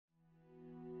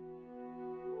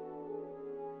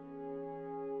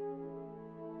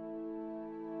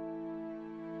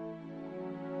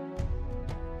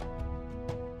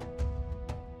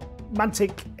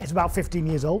Mantic is about 15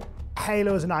 years old.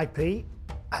 Halo as an IP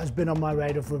has been on my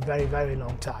radar for a very, very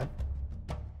long time.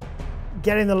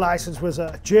 Getting the license was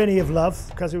a journey of love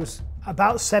because it was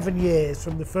about 7 years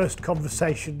from the first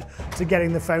conversation to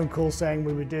getting the phone call saying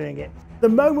we were doing it. The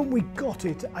moment we got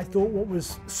it, I thought what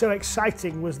was so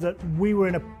exciting was that we were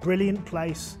in a brilliant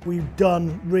place. We've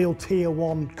done real tier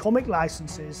 1 comic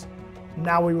licenses.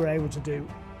 Now we were able to do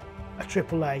a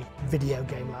AAA video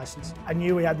game license. I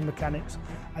knew we had the mechanics,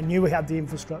 I knew we had the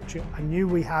infrastructure, I knew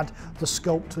we had the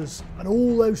sculptors, and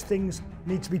all those things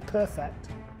need to be perfect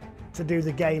to do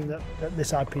the game that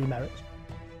this IP merits.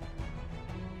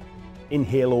 In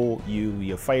Halo,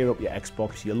 you fire up your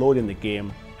Xbox, you load in the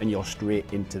game, and you're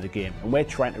straight into the game. And we're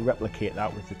trying to replicate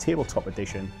that with the Tabletop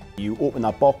edition. You open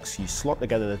that box, you slot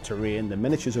together the terrain, the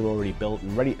miniatures are already built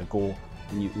and ready to go,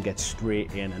 and you can get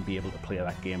straight in and be able to play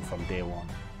that game from day one.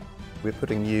 We're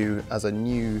putting you as a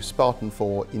new Spartan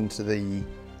 4 into the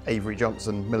Avery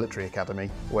Johnson Military Academy,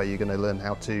 where you're going to learn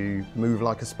how to move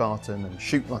like a Spartan and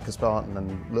shoot like a Spartan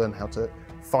and learn how to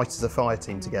fight as a fire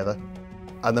team together.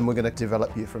 And then we're going to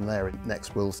develop you from there.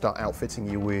 Next we'll start outfitting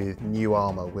you with new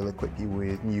armour, we'll equip you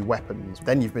with new weapons.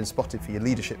 Then you've been spotted for your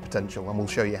leadership potential and we'll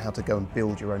show you how to go and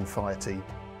build your own fire team.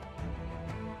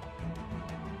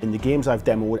 In the games I've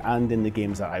demoed and in the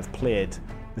games that I've played,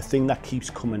 the thing that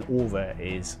keeps coming over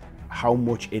is how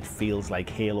much it feels like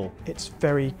Halo. It's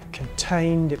very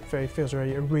contained, it feels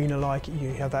very arena-like,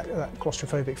 you have that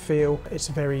claustrophobic feel. It's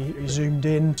very zoomed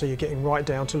in, so you're getting right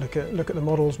down to look at the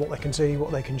models, what they can see,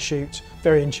 what they can shoot.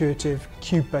 Very intuitive,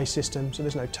 cube-based system, so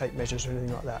there's no tape measures or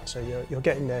anything like that. So you're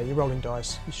getting there, you're rolling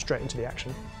dice, you're straight into the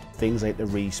action. Things like the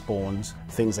respawns,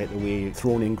 things like the way you're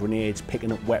throwing in grenades,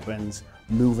 picking up weapons,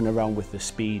 moving around with the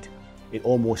speed. It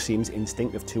almost seems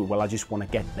instinctive too. Well, I just want to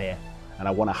get there. And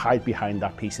I want to hide behind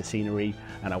that piece of scenery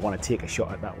and I want to take a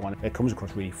shot at that one. It comes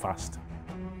across really fast.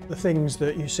 The things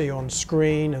that you see on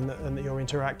screen and that you're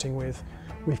interacting with,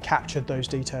 we've captured those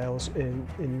details in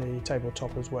the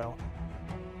tabletop as well.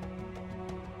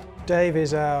 Dave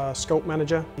is our sculpt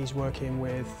manager. He's working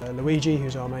with Luigi,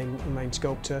 who's our main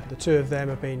sculptor. The two of them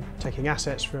have been taking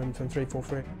assets from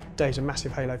 343. Dave's a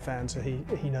massive Halo fan, so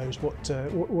he knows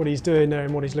what he's doing there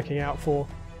and what he's looking out for.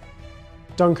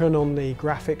 Duncan on the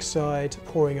graphics side,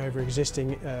 poring over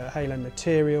existing Halo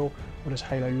material. What does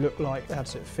Halo look like? How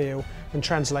does it feel? And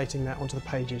translating that onto the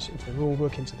pages, into the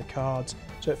rulebook, into the cards.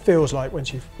 So it feels like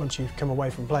once you've come away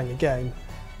from playing a game,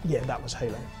 yeah, that was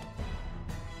Halo.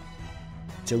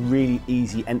 It's a really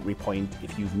easy entry point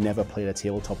if you've never played a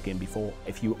tabletop game before.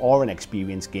 If you are an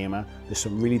experienced gamer, there's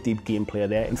some really deep gameplay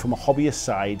there. And from a hobbyist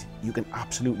side, you can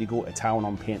absolutely go to town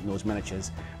on painting those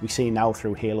miniatures. We see now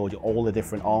through Halo all the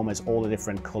different armors, all the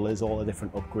different colors, all the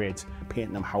different upgrades,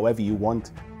 painting them however you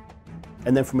want.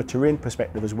 And then from a terrain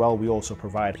perspective as well, we also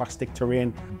provide plastic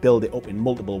terrain, build it up in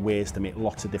multiple ways to make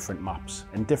lots of different maps.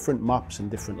 And different maps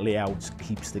and different layouts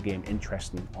keeps the game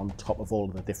interesting on top of all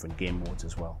of the different game modes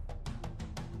as well.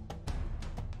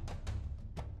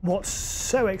 What's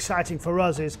so exciting for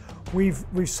us is we've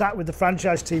sat with the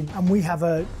franchise team and we have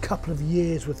a couple of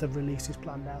years worth of releases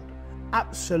planned out.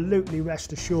 Absolutely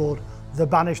rest assured, the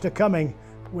Banished are coming.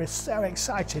 We're so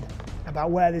excited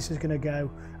about where this is going to go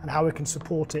and how we can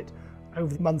support it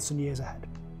over the months and years ahead.